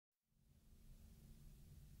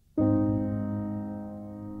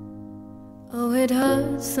Oh, it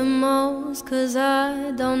hurts the most 'cause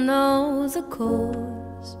I don't know the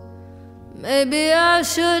cause. Maybe I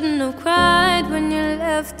shouldn't have cried when you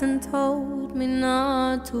left and told me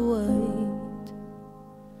not to wait.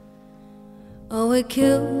 Oh, it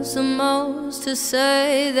kills the most to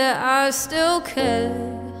say that I still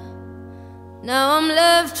care. Now I'm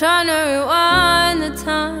left trying to rewind the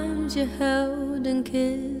times you held and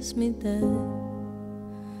kissed me there.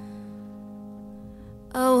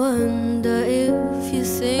 I wonder if you're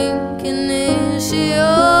thinking, is she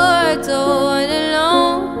alright all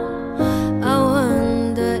alone? I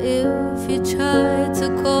wonder if you tried to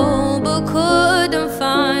call but couldn't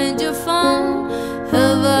find your phone.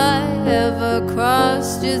 Have I ever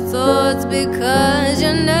crossed your thoughts because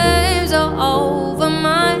your names are over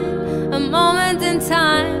mine? A moment in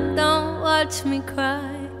time, don't watch me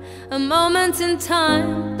cry. A moment in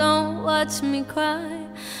time, don't watch me cry.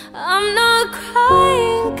 I'm not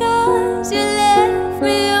crying 'cause you left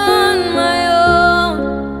me on my own.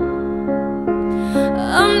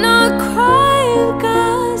 I'm not crying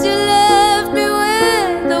 'cause you left me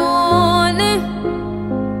with a warning.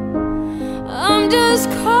 I'm just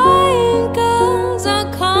crying 'cause I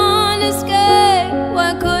can't escape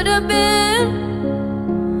what could have been.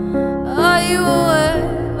 Are you aware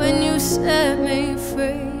when you set me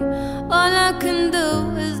free? All I can do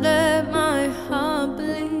is let my heart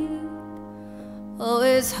bleed. Oh,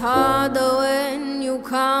 it's harder when you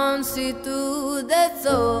can't see through their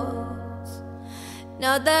thoughts.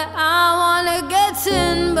 Not that I wanna get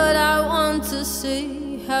in, but I want to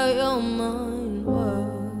see how your mind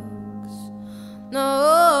works. No,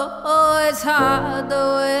 oh, it's harder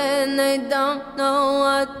when they don't know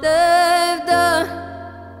what they've done.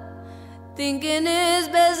 Thinking it's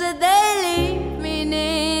best that they leave,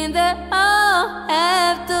 meaning that I'll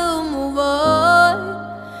have to move on.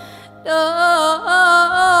 Oh,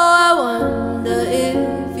 I wonder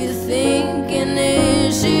if you're thinking,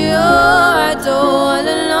 is she alright all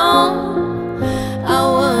alone? I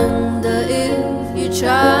wonder if you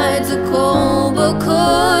tried to call but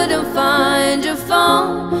couldn't find your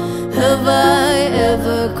phone. Have I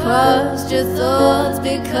ever crossed your thoughts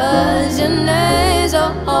because your names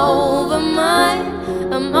are over mine?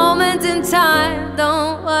 A moment in time,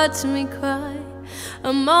 don't watch me cry.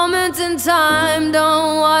 A moment in time,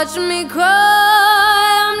 don't watch me cry.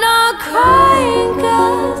 I'm not crying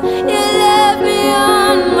 'cause you left me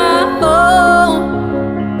on my own.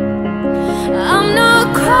 I'm not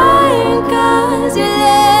crying 'cause you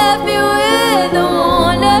left me with a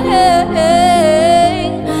warning.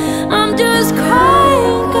 I'm just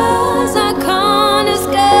crying 'cause I can't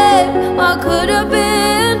escape what could have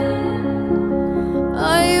been.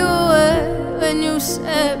 Are you aware when you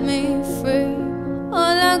set me free?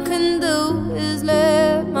 All I can do is let